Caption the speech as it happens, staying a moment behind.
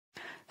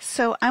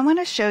So I want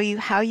to show you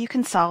how you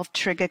can solve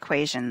trig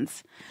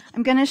equations.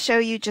 I'm going to show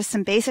you just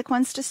some basic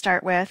ones to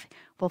start with.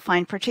 We'll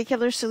find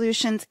particular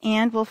solutions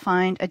and we'll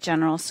find a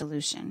general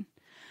solution.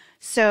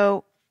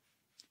 So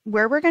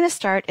where we're going to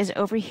start is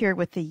over here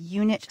with the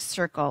unit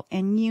circle.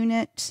 And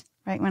unit,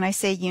 right, when I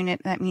say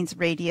unit, that means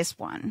radius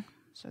 1.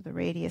 So the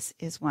radius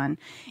is 1.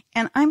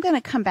 And I'm going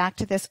to come back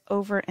to this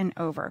over and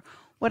over.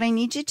 What I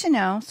need you to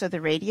know, so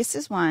the radius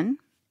is 1.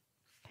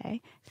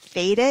 Okay.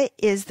 Theta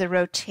is the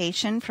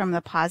rotation from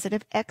the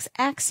positive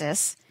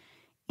x-axis,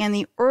 and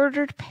the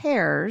ordered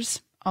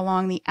pairs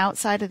along the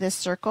outside of this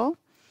circle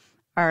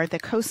are the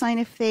cosine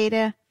of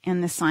theta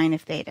and the sine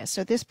of theta.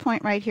 So this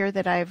point right here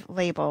that I've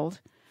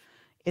labeled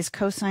is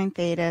cosine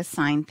theta,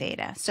 sine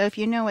theta. So if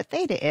you know what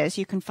theta is,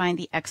 you can find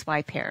the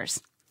xy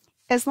pairs,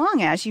 as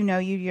long as you know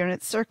your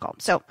unit circle.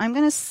 So I'm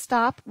going to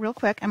stop real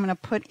quick. I'm going to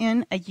put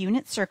in a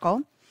unit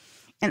circle,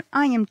 and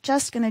I am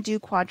just going to do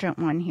quadrant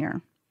 1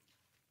 here.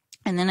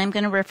 And then I'm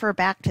going to refer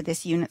back to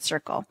this unit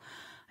circle.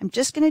 I'm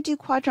just going to do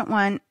quadrant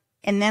 1,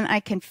 and then I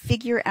can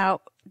figure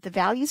out the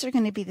values are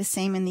going to be the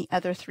same in the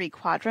other 3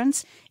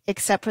 quadrants,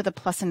 except for the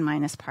plus and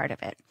minus part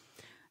of it.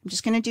 I'm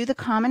just going to do the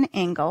common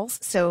angles.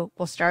 So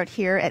we'll start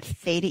here at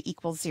theta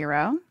equals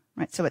 0.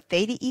 Right? So at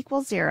theta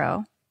equals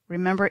 0,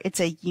 remember it's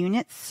a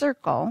unit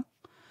circle.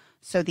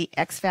 So the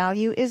x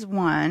value is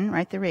 1,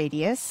 right, the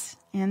radius.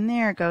 And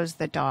there goes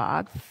the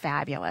dog.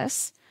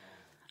 Fabulous.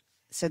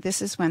 So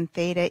this is when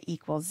theta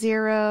equals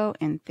 0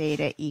 and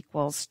theta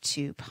equals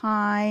 2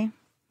 pi,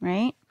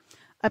 right?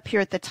 Up here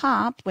at the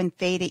top, when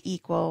theta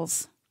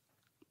equals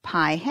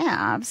pi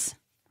halves,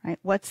 right?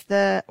 What's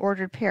the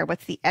ordered pair?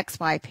 What's the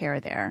xy pair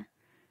there?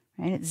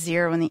 Right? It's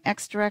 0 in the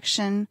x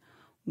direction,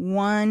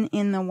 1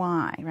 in the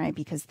y, right?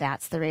 Because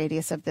that's the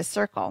radius of this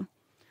circle.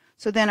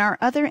 So then our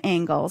other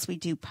angles, we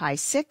do pi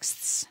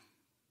sixths,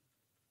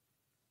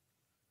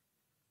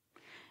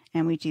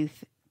 and we do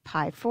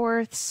pi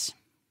fourths,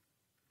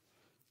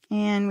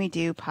 and we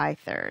do pi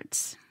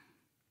thirds.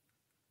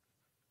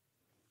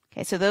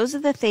 Okay, so those are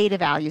the theta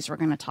values we're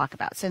going to talk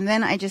about. So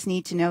then I just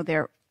need to know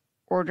their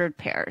ordered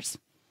pairs.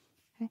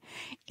 Okay?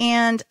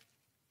 And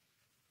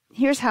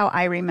here's how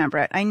I remember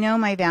it. I know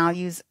my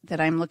values that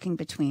I'm looking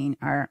between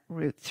are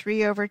root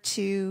 3 over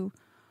 2,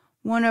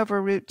 1 over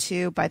root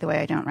 2. By the way,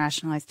 I don't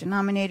rationalize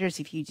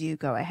denominators. If you do,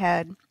 go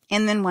ahead.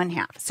 And then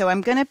 1/2. So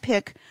I'm going to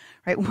pick,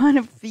 right, one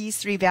of these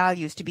 3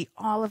 values to be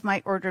all of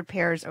my ordered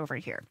pairs over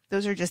here.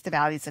 Those are just the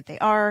values that they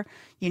are.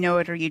 You know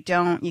it or you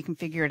don't. You can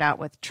figure it out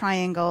with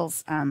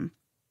triangles,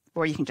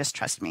 or you can just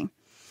trust me.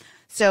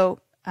 So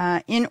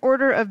in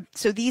order of,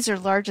 so these are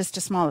largest to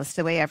smallest,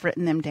 the way I've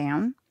written them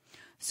down.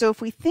 So if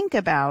we think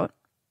about,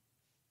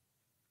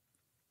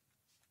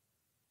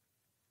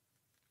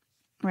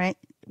 right,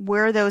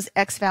 where those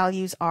x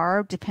values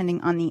are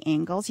depending on the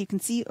angles, you can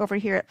see over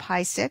here at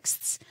pi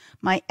sixths,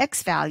 my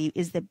x value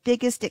is the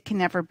biggest it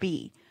can ever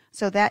be.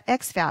 So that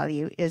x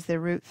value is the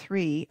root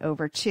 3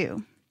 over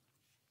 2.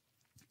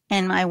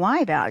 And my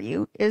y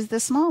value is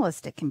the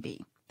smallest it can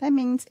be. That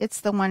means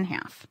it's the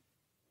 1/2.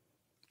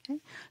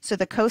 Okay? So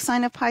the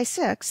cosine of pi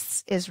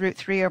sixths is root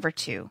 3 over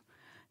 2.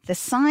 The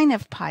sine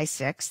of pi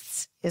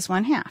sixths is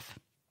 1/2.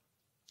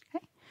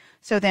 Okay?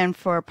 So then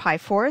for pi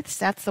fourths,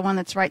 that's the one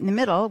that's right in the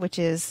middle, which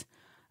is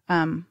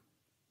 1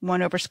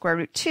 over square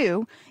root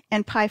 2.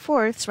 And pi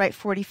fourths, right,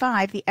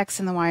 45, the x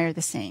and the y are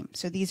the same.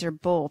 So these are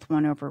both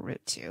 1 over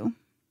root 2.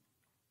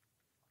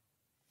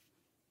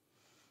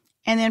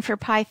 And then for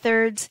pi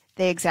thirds,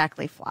 they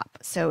exactly flop.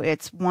 So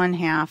it's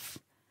 1/2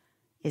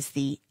 is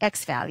the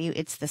x value.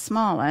 It's the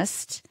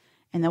smallest.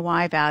 And the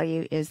y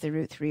value is the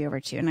root 3 over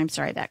 2. And I'm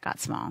sorry, that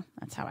got small.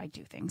 That's how I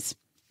do things.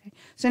 Okay.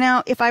 So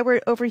now if I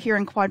were over here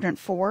in quadrant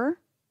 4,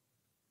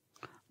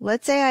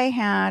 let's say I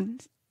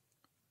had,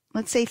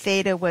 let's say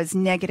theta was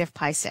negative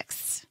pi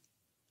sixths.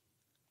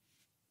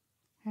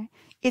 Okay.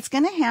 It's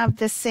going to have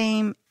the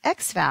same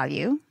x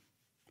value,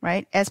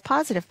 right, as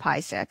positive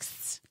pi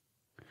sixths,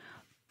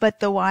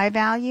 but the y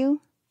value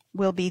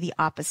will be the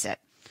opposite.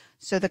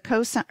 So the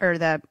cosine, or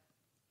the,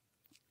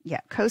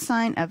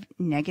 cosine of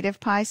negative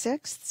pi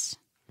sixths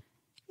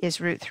is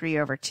root 3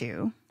 over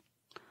 2,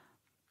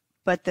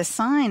 but the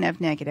sine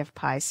of negative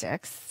pi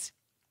sixths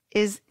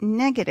is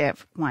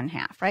negative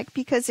 1/2, right?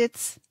 Because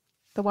it's,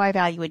 the y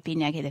value would be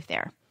negative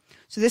there.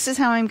 So this is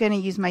how I'm going to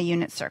use my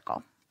unit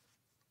circle.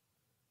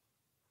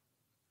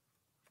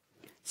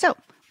 So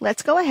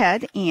let's go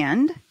ahead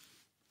and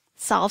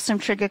solve some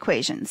trig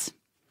equations.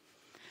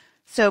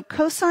 So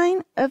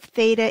cosine of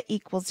theta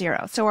equals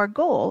 0. So our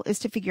goal is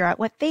to figure out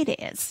what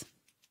theta is.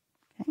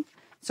 Okay?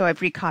 So I've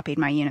recopied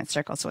my unit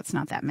circle, so it's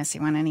not that messy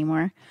one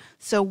anymore.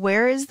 So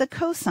where is the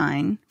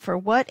cosine? For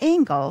what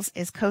angles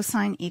is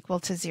cosine equal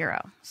to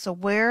 0? So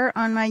where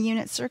on my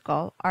unit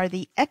circle are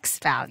the x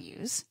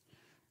values?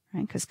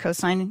 Right? Because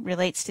cosine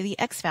relates to the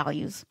x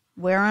values.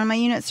 Where on my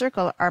unit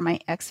circle are my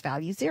x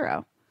values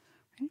 0?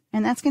 Okay?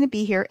 And that's going to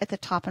be here at the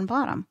top and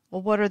bottom.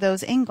 Well, what are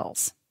those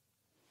angles?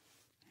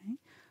 Okay?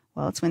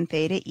 Well, it's when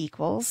theta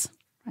equals,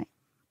 right,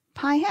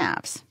 pi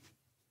halves.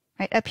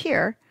 Right up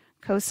here,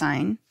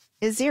 cosine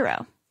is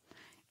 0.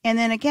 And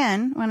then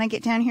again, when I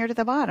get down here to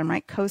the bottom,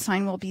 right,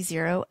 cosine will be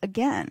 0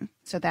 again.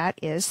 So that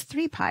is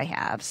 3 pi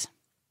halves.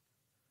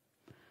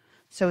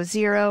 So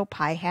 0,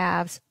 pi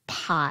halves,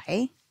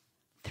 pi,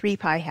 3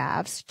 pi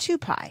halves, 2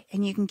 pi.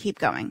 And you can keep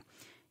going.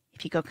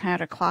 If you go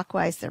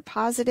counterclockwise, they're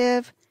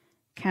positive.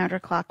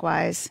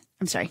 Counterclockwise,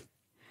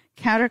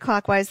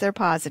 they're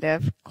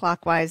positive.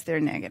 Clockwise, they're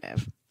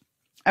negative.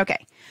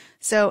 Okay,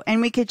 so, and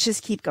we could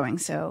just keep going.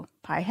 So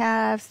pi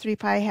halves, 3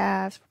 pi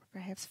halves, 4 pi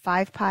halves,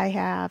 5 pi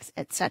halves,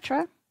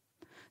 etc.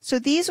 So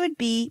these would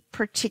be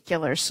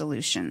particular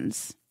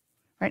solutions,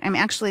 right? I'm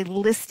actually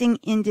listing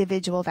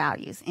individual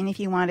values. And if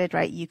you wanted,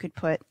 right, you could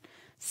put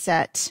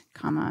set,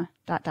 comma,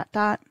 dot, dot,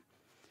 dot,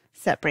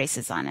 set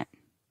braces on it.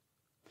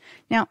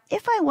 Now,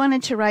 if I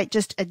wanted to write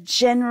just a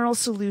general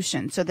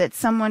solution so that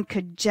someone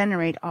could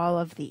generate all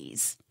of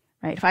these,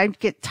 right? If I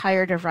get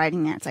tired of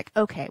writing that, it's like,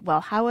 okay,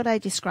 well, how would I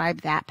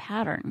describe that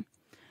pattern?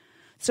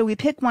 So we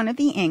pick one of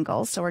the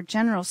angles, so our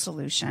general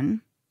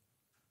solution,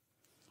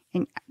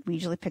 and we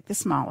usually pick the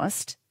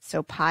smallest,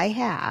 so pi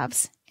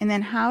halves, and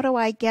then how do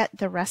I get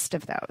the rest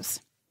of those?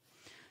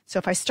 So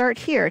if I start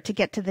here, to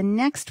get to the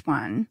next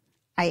one,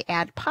 I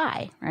add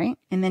pi, right?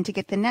 And then to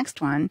get the next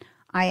one,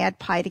 I add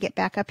pi to get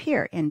back up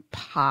here, and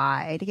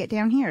pi to get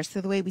down here. So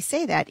the way we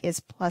say that is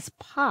plus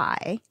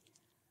pi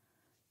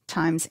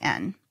times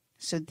n.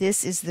 So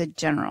this is the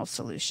general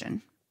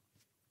solution.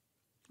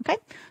 Okay,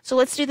 so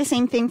let's do the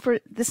same thing for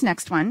this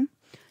next one.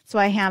 So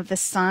I have the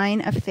sine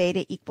of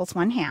theta equals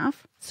 1/2.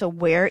 So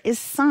where is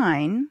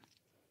sine,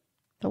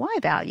 the y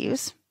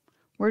values,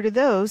 where do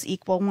those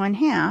equal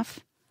 1/2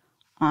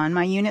 on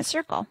my unit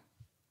circle?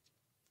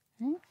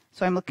 Okay.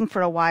 So I'm looking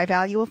for a y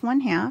value of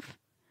 1/2.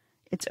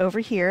 It's over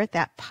here at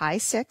that pi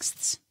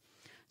sixths.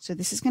 So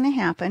this is going to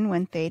happen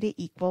when theta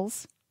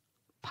equals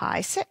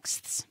pi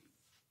sixths.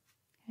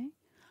 Okay.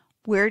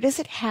 Where does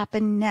it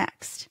happen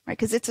next? Right,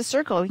 because it's a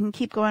circle, we can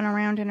keep going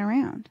around and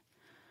around.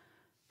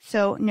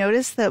 So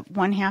notice that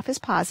 1/2 is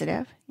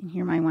positive, and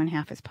here my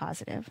 1/2 is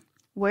positive.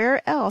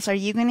 Where else are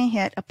you going to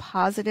hit a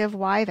positive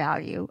y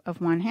value of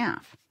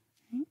 1/2?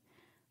 Okay.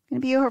 It's going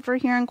to be over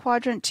here in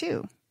quadrant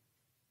 2.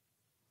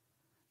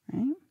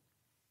 Right?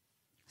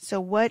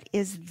 So what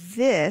is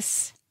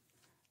this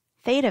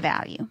theta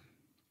value?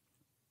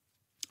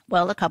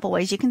 Well, a couple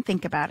ways you can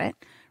think about it.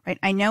 Right?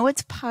 I know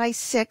it's pi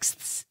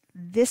sixths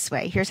this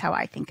way. Here's how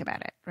I think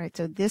about it. Right?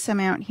 So this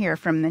amount here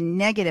from the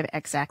negative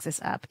x-axis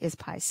up is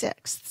pi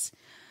sixths.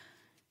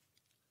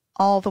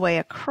 All the way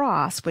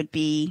across would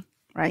be,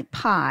 right,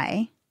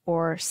 pi,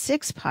 or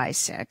 6 pi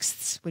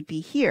sixths would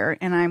be here,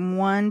 and I'm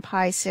 1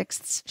 pi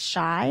sixths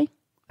shy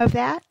of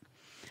that.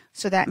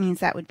 So that means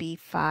that would be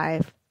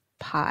 5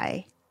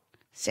 pi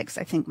sixths.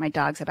 I think my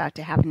dog's about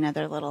to have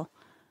another little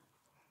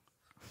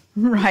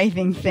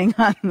writhing thing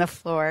on the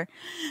floor.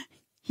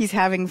 He's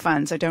having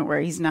fun, so don't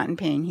worry, he's not in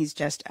pain. He's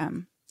just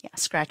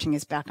scratching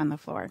his back on the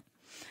floor.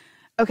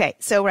 Okay,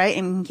 so right,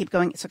 and we can keep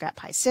going. So got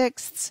pi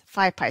sixths,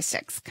 5 pi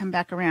sixths, come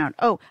back around.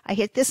 Oh, I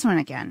hit this one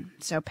again.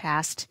 So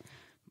past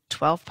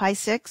 12 pi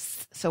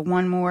sixths, so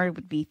one more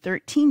would be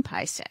 13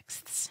 pi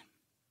sixths.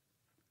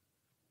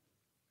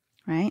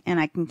 Right, and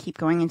I can keep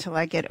going until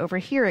I get over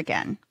here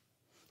again.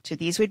 So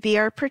these would be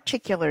our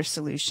particular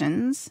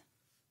solutions.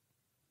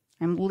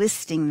 I'm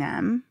listing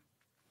them.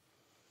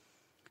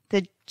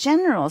 The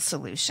general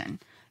solution.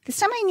 This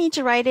time I need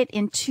to write it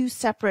in two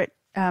separate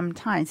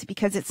times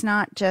because it's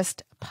not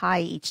just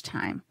pi each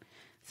time.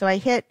 So I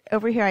hit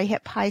over here, I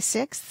hit pi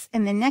sixths,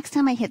 and the next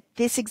time I hit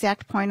this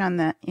exact point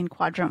in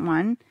quadrant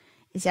 1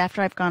 is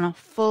after I've gone a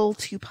full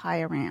 2 pi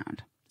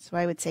around. So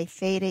I would say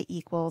theta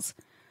equals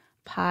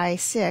pi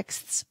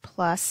sixths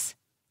plus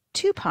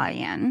 2 pi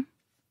n,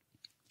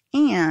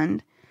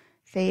 and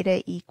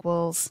theta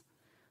equals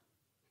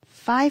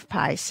 5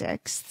 pi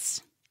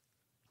sixths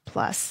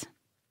plus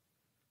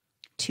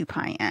 2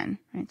 pi n.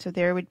 Right? So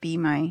there would be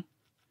my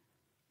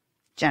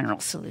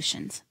general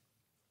solutions.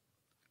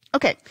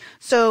 Okay,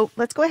 so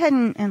let's go ahead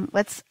and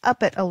let's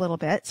up it a little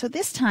bit. So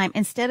this time,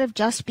 instead of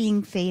just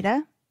being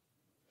theta,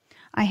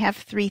 I have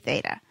 3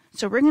 theta.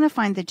 So we're going to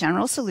find the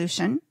general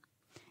solution,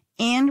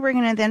 and we're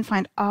going to then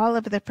find all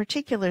of the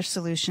particular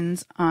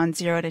solutions on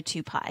 0 to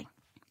 2 pi.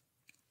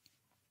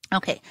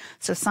 Okay,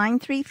 so sine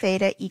 3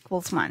 theta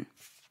equals 1.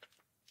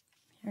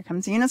 Here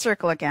comes the unit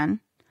circle again.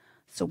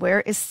 So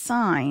where is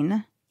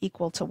sine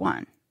equal to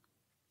 1?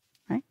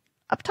 Right?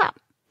 Up top.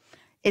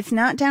 It's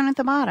not down at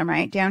the bottom,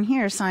 right? Down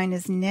here, sine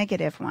is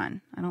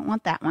 -1. I don't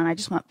want that one. I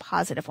just want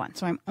 +1.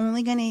 So I'm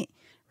only going to,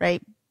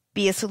 right,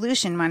 be a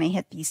solution when I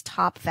hit these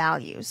top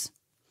values.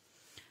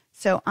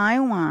 So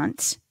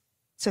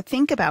so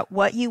think about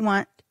what you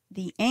want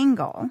the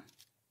angle,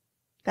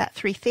 that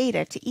 3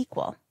 theta, to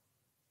equal.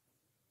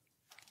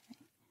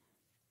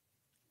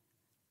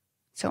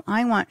 So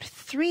I want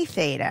 3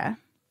 theta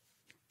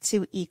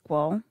to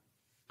equal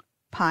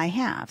pi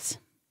halves.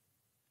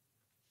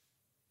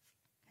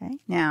 Okay,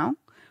 now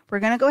we're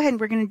going to go ahead and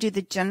we're going to do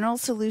the general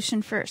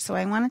solution first. So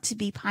I want it to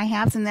be pi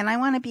halves, and then I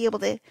want to be able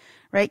to,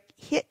 right,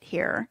 hit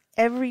here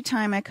every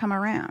time I come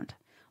around.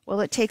 Well,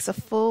 it takes a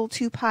full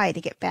 2 pi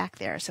to get back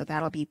there, so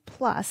that'll be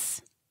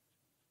plus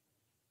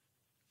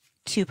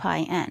 2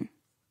 pi n.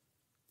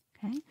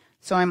 Okay,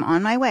 so I'm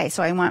on my way.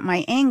 So I want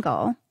my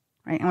angle,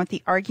 right? I want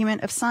the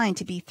argument of sine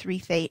to be 3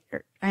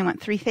 theta. I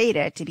want 3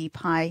 theta to be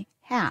pi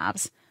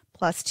halves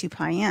plus 2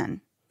 pi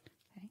n.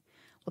 Okay.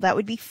 Well, that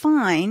would be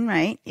fine,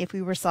 right? If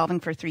we were solving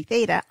for 3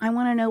 theta, I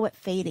want to know what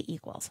theta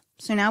equals.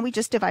 So now we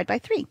just divide by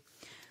 3.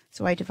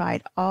 So I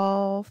divide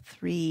all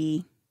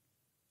 3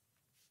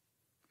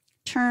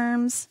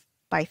 terms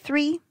by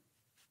 3.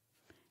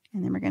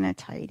 And then we're going to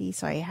tidy.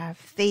 So I have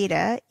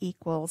theta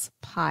equals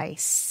pi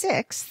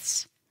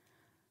sixths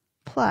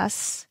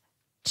plus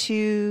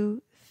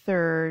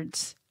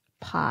 2/3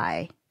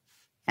 pi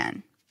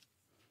n.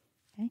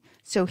 Okay.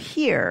 So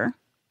here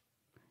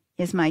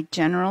is my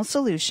general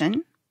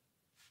solution.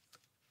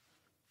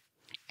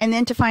 And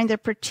then to find the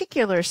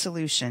particular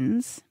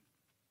solutions,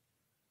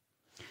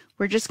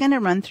 we're just going to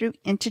run through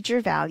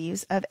integer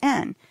values of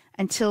n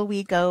until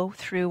we go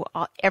through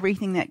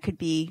everything that could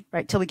be,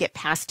 right, till we get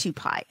past 2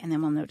 pi, and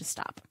then we'll know to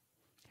stop.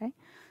 Okay,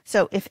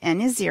 so if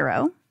n is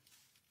 0,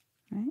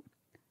 right,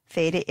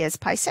 theta is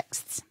pi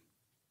sixths.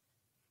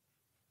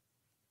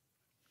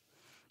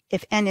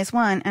 If n is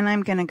 1, and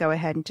I'm going to go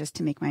ahead and just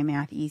to make my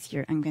math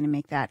easier, I'm going to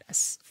make that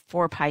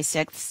 4 pi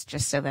sixths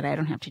just so that I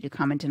don't have to do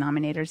common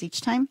denominators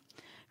each time,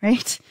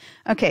 right?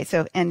 Okay,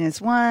 so if n is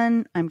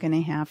 1, I'm going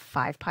to have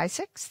 5 pi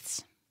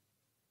sixths.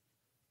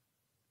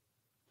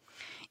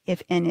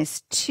 If n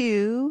is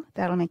 2,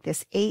 that'll make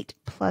this 8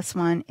 plus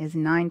 1 is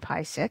 9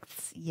 pi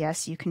sixths.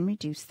 Yes, you can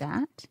reduce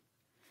that.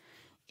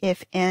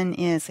 If n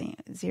is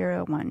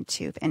 0, 1,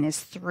 2, if n is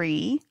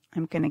 3,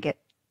 I'm going to get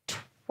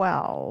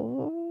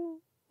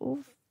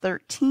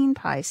 13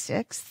 pi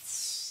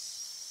sixths.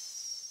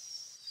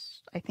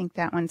 I think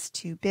that one's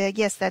too big.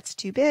 Yes, that's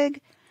too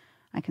big.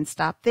 I can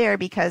stop there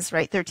because,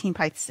 right, 13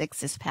 pi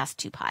sixths is past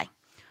 2 pi.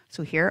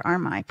 So here are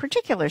my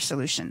particular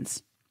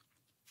solutions.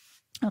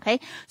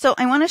 Okay, so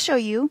I want to show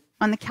you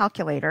on the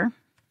calculator,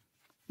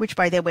 which,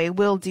 by the way,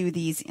 will do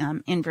these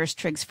inverse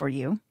trigs for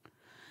you.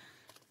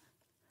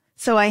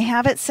 So I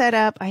have it set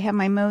up. I have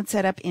my mode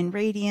set up in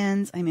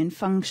radians. I'm in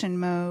function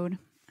mode.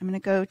 I'm going to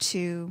go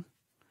to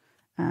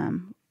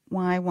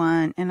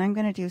y1, and I'm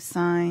going to do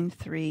sine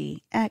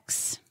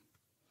 3x.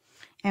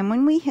 And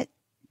when we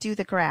do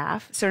the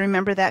graph, so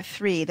remember that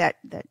 3, that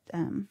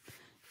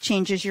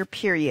changes your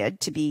period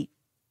to be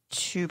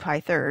 2 pi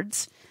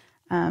thirds.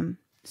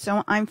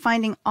 So I'm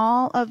finding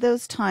all of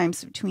those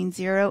times between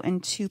 0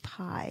 and 2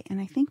 pi.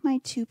 And I think my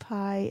 2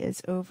 pi is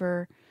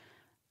over,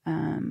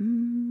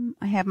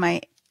 I have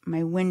my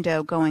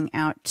window going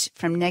out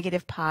from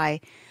negative pi. I'm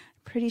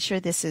pretty sure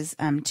this is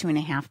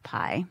 2.5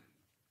 pi.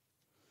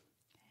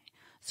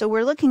 So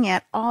we're looking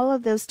at all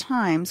of those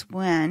times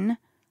when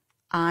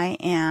I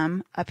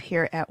am up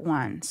here at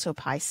 1. So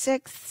pi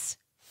sixths,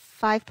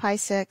 5 pi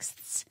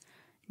sixths,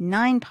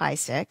 9 pi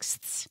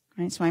sixths.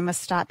 Right? So I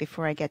must stop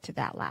before I get to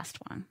that last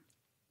one.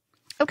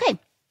 Okay,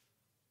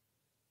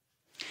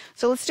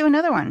 so let's do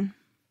another one.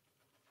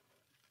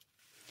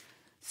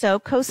 So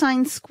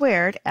cosine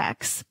squared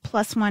x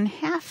plus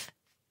 1/2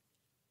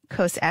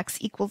 cos x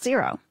equals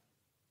 0.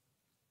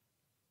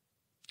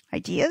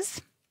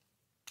 Ideas?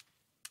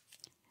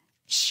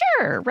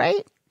 Sure,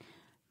 right?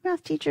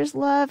 Math teachers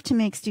love to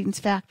make students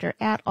factor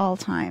at all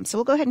times. So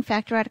we'll go ahead and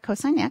factor out a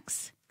cosine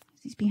x.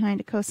 He's behind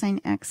a cosine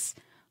x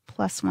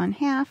plus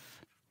 1/2.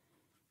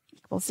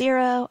 Equals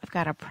 0. I've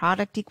got a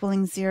product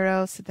equaling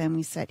 0, so then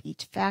we set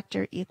each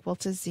factor equal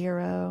to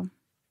 0.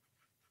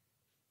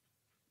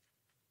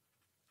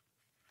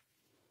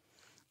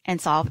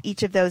 And solve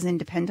each of those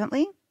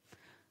independently.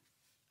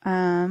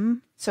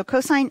 So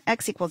cosine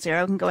x equals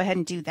 0, we can go ahead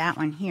and do that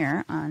one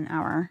here on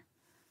our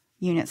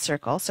unit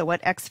circle. So what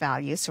x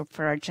value? So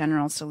for our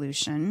general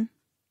solution,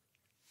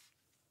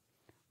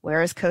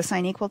 where is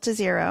cosine equal to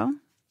 0?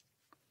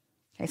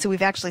 Okay, so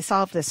we've actually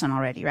solved this one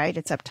already, right?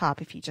 It's up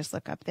top if you just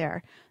look up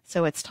there.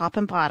 So it's top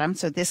and bottom.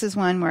 So this is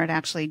one where it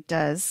actually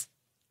does,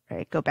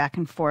 right, go back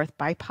and forth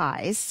by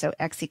pi's. So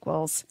x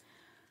equals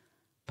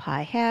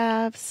pi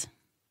halves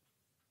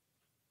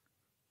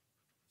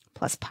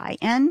plus pi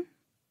n.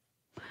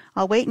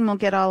 I'll wait and we'll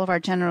get all of our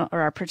general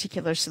or our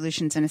particular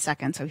solutions in a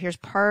second. So here's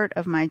part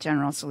of my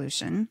general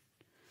solution.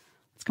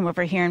 Let's come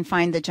over here and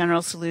find the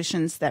general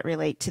solutions that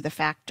relate to the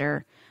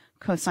factor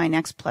cosine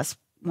x plus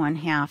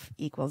 1/2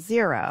 equals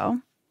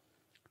 0.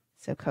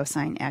 So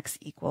cosine x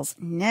equals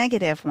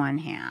negative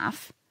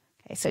 1/2.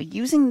 Okay, so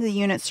using the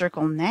unit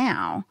circle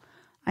now,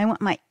 I want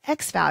my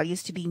x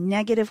values to be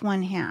negative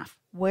 1/2.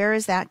 Where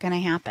is that going to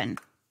happen?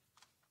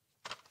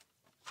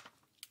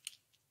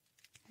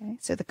 Okay,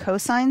 so the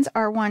cosines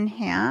are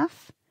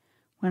 1/2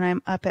 when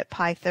I'm up at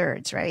pi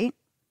thirds, right?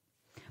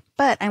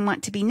 But I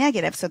want to be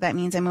negative, so that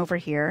means I'm over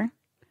here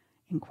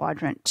in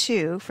quadrant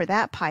 2 for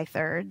that pi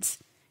thirds,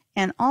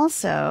 and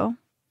also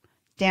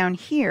down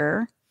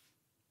here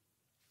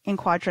in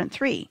quadrant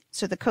 3.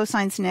 So the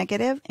cosine's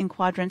negative in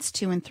quadrants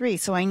 2 and 3.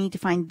 So I need to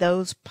find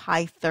those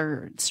pi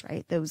thirds,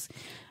 right? Those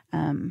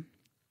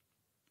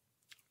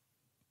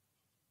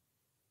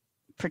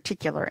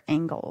particular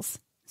angles.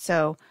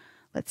 So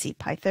let's see,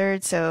 pi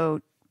thirds.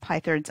 So pi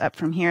thirds up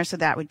from here. So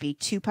that would be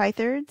 2 pi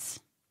thirds.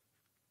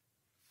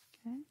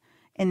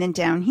 And then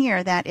down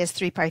here, that is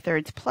 3 pi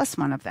thirds plus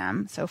one of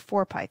them, so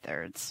 4 pi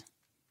thirds.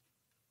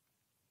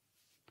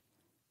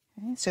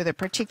 Okay, so the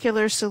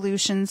particular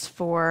solutions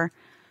for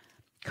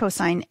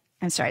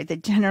the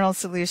general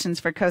solutions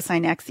for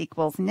cosine x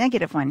equals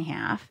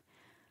 -1/2.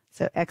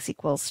 So x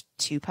equals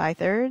 2 pi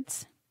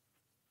thirds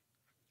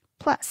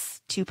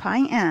plus 2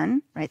 pi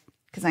n, right?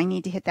 Because I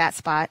need to hit that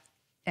spot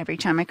every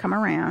time I come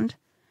around.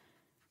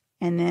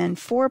 And then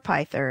 4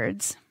 pi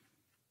thirds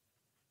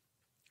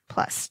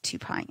plus 2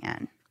 pi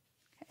n.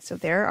 Okay, so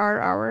there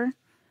are our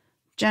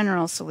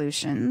general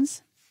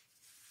solutions.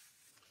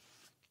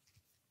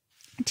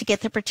 To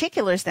get the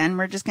particulars then,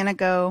 we're just going to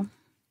go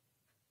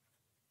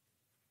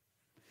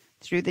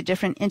through the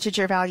different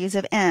integer values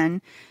of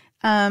n.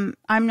 I'm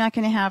not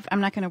going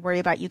to worry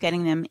about you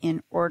getting them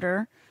in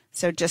order.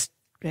 So just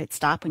hit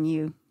stop when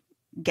you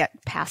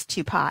get past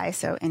 2 pi.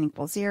 So n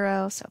equals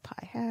 0, so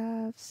pi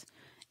halves.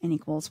 N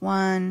equals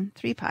 1,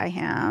 3 pi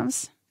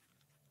halves.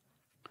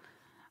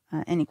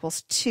 N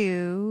equals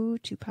 2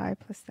 pi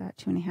plus that,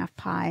 2.5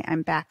 pi.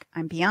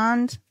 I'm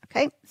beyond.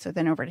 Okay, so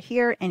then over to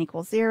here, n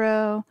equals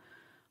 0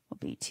 will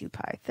be 2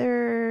 pi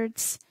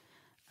thirds.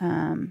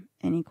 N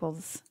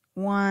equals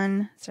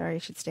 1. Sorry, I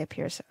should stay up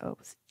here. So,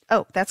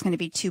 that's going to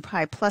be 2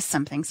 pi plus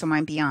something, so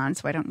I'm beyond,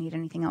 so I don't need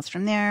anything else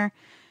from there.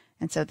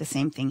 And so the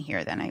same thing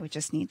here, then I would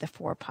just need the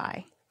 4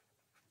 pi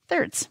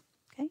thirds.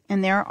 Okay,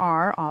 and there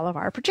are all of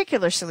our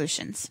particular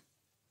solutions.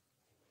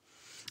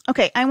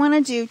 Okay, I want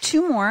to do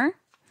 2 more.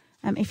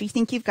 If you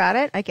think you've got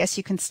it, I guess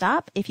you can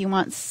stop. If you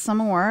want some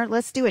more,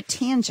 let's do a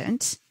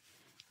tangent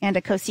and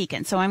a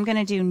cosecant. So I'm going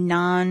to do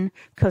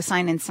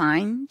non-cosine and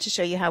sine to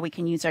show you how we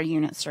can use our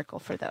unit circle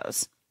for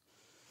those.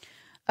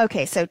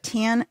 Okay, so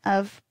tan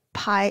of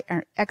pi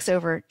or x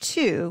over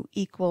 2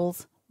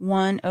 equals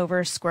 1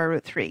 over square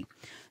root 3.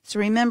 So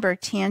remember,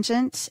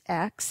 tangent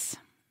x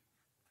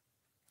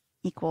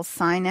equals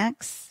sine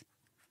x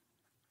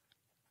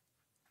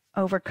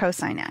over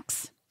cosine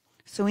x.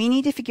 So we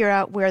need to figure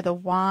out where the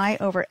y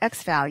over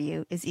x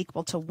value is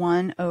equal to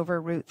 1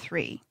 over root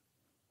 3.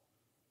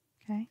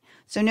 Okay,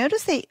 so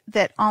notice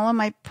that all of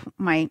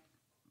my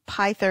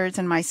pi thirds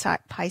and my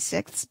pi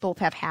sixths both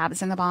have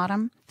halves in the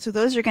bottom. So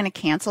those are going to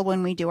cancel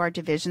when we do our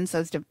divisions.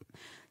 Those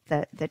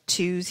the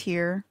 2's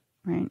here,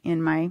 right,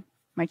 in my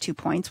 2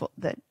 points,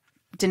 the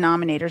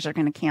denominators are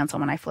going to cancel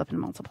when I flip and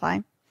multiply.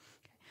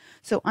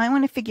 So I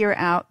want to figure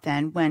out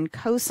then when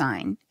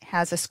cosine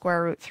has a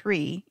square root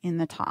 3 in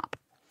the top.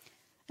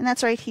 And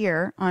that's right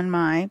here on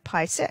my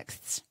pi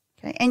sixths.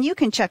 Okay, and you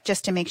can check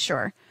just to make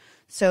sure.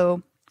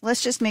 So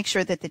let's just make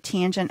sure that the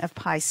tangent of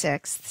pi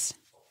sixths,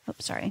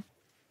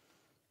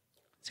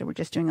 So we're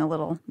just doing a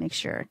little, make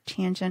sure,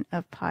 tangent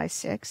of pi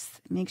sixths,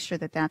 make sure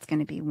that that's going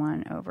to be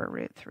 1 over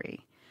root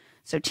 3.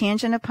 So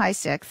tangent of pi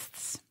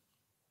sixths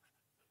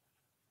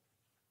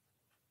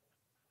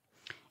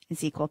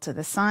is equal to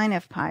the sine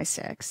of pi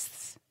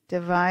sixths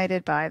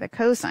divided by the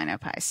cosine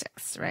of pi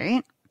sixths,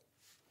 right?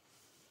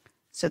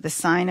 So the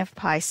sine of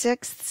pi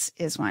sixths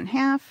is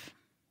 1/2.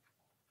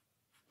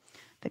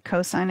 The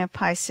cosine of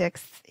pi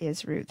sixths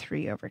is root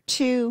 3 over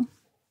 2.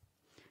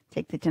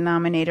 Take the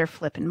denominator,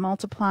 flip and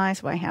multiply.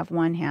 So I have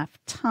 1/2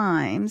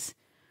 times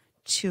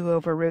 2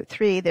 over root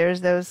 3.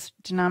 There's those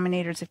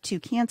denominators of 2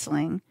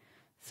 canceling.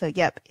 So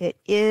yep, it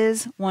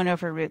is 1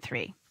 over root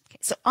 3. Okay,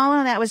 so all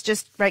of that was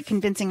just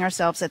convincing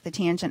ourselves that the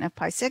tangent of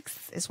pi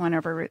sixths is 1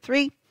 over root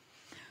 3.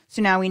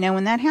 So now we know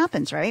when that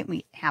happens, right?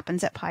 It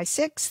happens at pi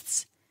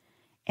sixths.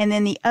 And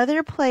then the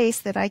other place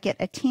that I get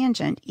a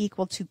tangent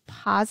equal to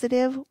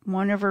positive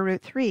 1 over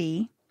root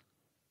 3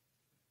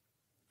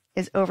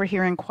 is over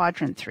here in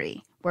quadrant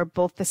 3, where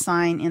both the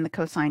sine and the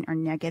cosine are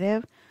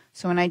negative.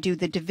 So when I do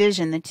the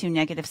division, the 2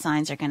 negative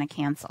signs are going to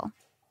cancel.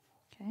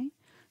 Okay.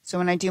 So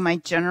when I do my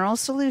general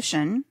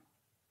solution,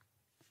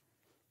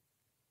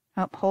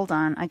 hold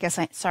on.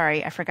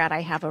 Sorry, I forgot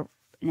I have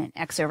an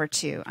x over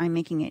 2. I'm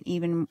making it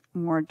even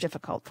more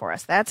difficult for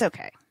us. That's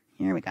okay.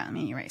 Here we go. Let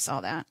me erase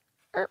all that.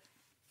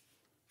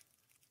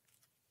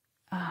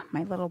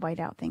 My little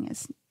whiteout thing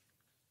is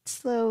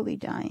slowly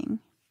dying.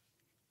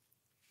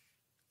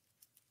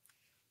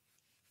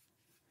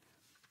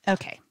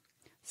 Okay,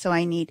 so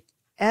I need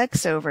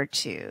x over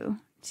 2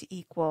 to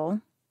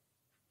equal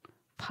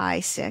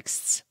pi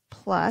sixths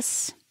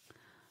plus,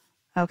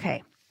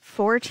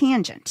 for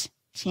tangent.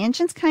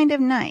 Tangent's kind of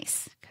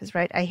nice because,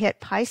 right, I hit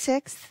pi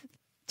sixths.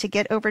 To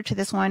get over to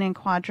this one in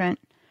quadrant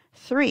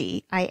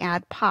 3, I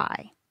add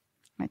pi.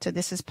 Right, so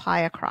this is pi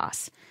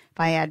across. If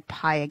I add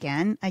pi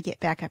again, I get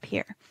back up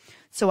here.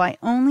 So I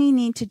only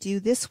need to do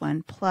this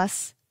one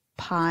plus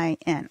pi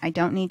n. I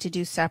don't need to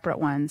do separate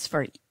ones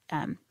for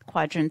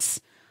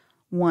quadrants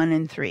 1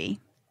 and 3.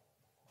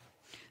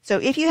 So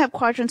if you have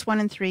quadrants 1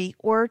 and 3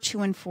 or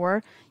 2 and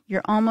 4,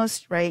 you're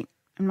almost right.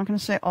 I'm not going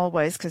to say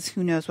always because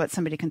who knows what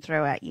somebody can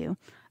throw at you.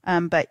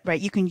 But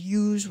you can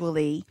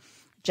usually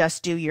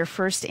just do your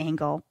first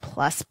angle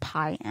plus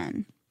pi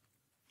n.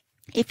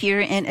 If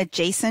you're in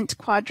adjacent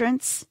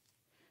quadrants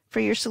for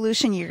your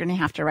solution, you're going to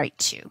have to write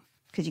 2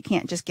 because you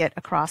can't just get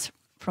across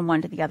from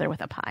one to the other with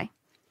a pi.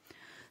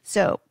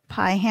 So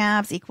pi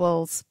halves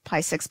equals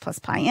pi 6 plus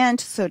pi n.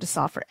 So to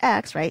solve for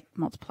x, right,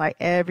 multiply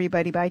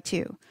everybody by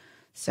 2.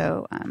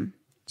 So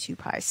 2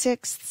 pi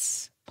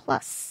sixths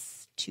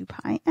plus 2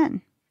 pi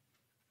n.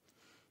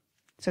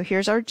 So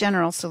here's our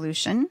general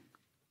solution.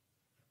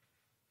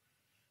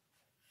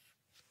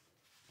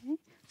 Okay.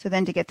 So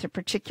then to get to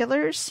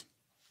particulars,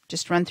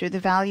 just run through the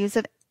values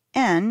of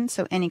n.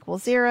 So n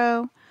equals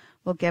 0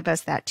 will give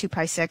us that 2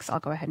 pi 6. I'll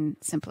go ahead and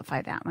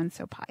simplify that one.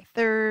 So pi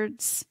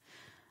thirds.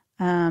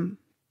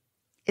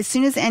 As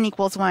soon as n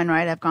equals 1,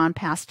 right, I've gone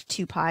past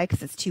 2 pi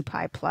because it's 2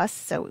 pi plus.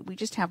 So we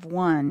just have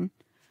one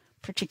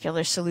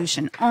particular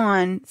solution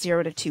on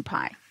 0 to 2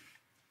 pi.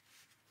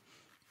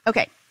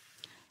 Okay.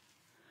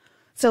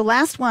 So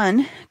last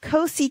one,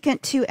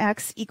 cosecant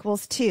 2x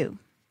equals 2.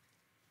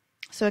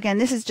 So again,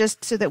 this is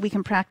just so that we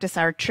can practice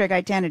our trig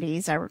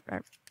identities, our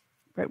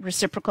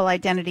reciprocal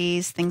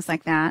identities, things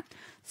like that.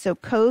 So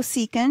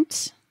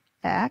cosecant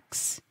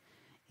x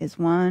is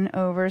 1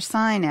 over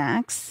sine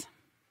x.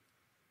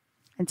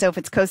 And so if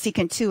it's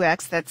cosecant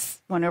 2x,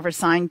 that's 1 over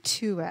sine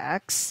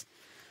 2x.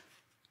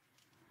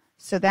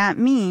 So that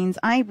means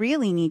I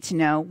really need to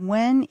know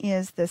when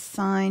is the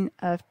sine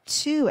of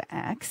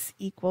 2x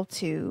equal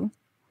to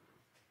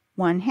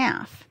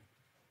 1/2.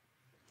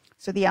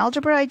 So the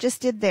algebra I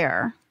just did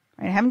there,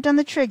 right, I haven't done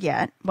the trig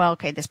yet. Well,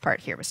 okay, this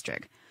part here was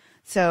trig.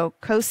 So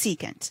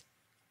cosecant,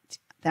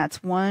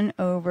 that's 1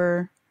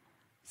 over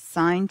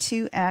sine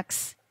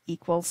 2x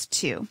equals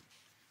 2.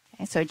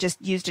 Okay, so I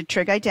just used a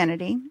trig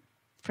identity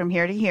from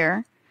here to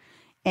here.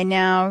 And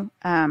now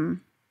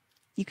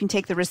you can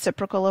take the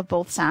reciprocal of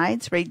both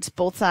sides, raise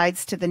both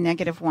sides to the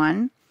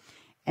 -1.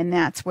 And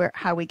that's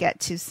how we get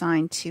to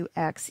sine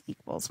 2x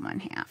equals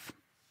 1/2.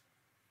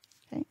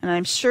 Okay, and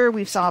I'm sure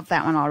we've solved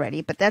that one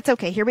already, but that's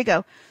okay. Here we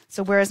go.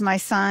 So where is my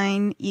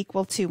sine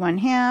equal to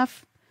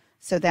 1/2?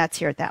 So that's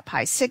here at that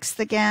pi 6th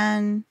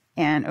again,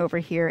 and over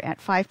here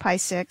at 5 pi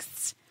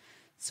 6ths.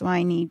 So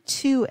I need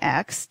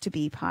 2x to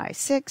be pi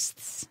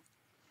 6ths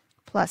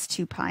plus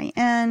 2 pi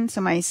n. So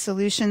my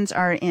solutions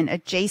are in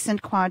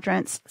adjacent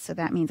quadrants, so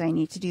that means I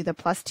need to do the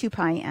plus 2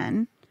 pi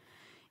n.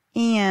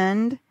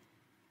 And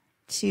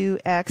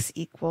 2x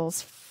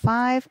equals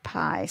 5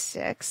 pi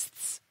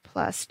 6ths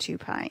plus 2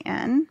 pi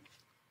n.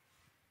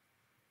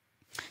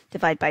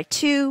 Divide by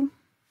 2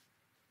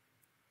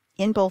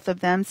 in both of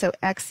them, so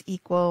x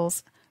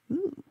equals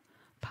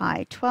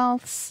pi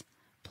 12ths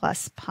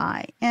plus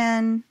pi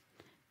n,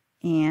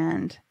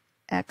 and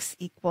x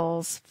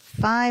equals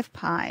 5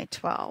 pi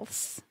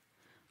 12ths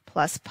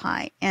plus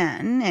pi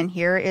n, and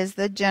here is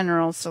the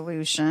general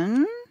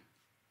solution.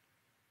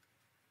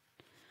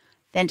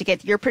 Then to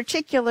get your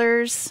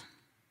particulars,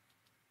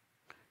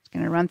 I'm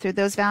going to run through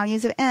those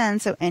values of n,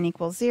 so n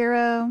equals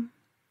 0,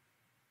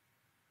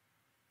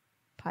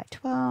 pi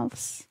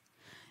 12ths,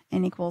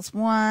 n equals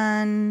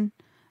 1,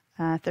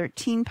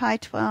 13 pi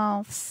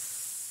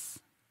 12ths.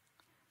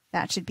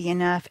 That should be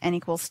enough. N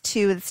equals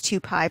 2, it's 2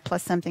 pi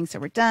plus something, so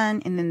we're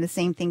done. And then the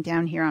same thing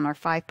down here on our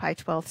 5 pi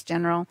 12ths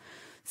general.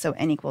 So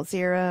n equals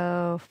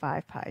 0,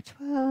 5 pi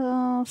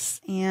 12ths,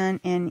 and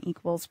n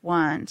equals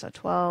 1. So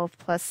 12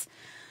 plus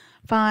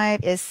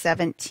 5 is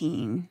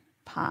 17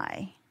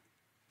 pi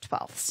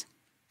 12ths.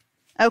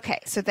 Okay,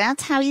 so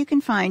that's how you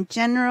can find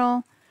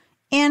general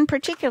and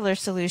particular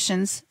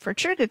solutions for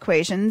trig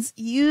equations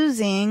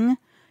using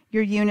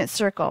your unit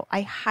circle.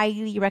 I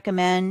highly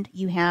recommend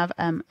you have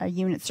a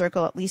unit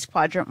circle, at least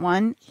quadrant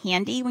 1,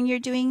 handy when you're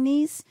doing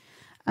these,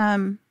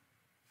 just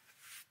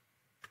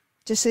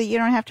so that you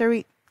don't have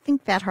to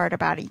think that hard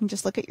about it. You can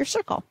just look at your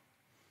circle.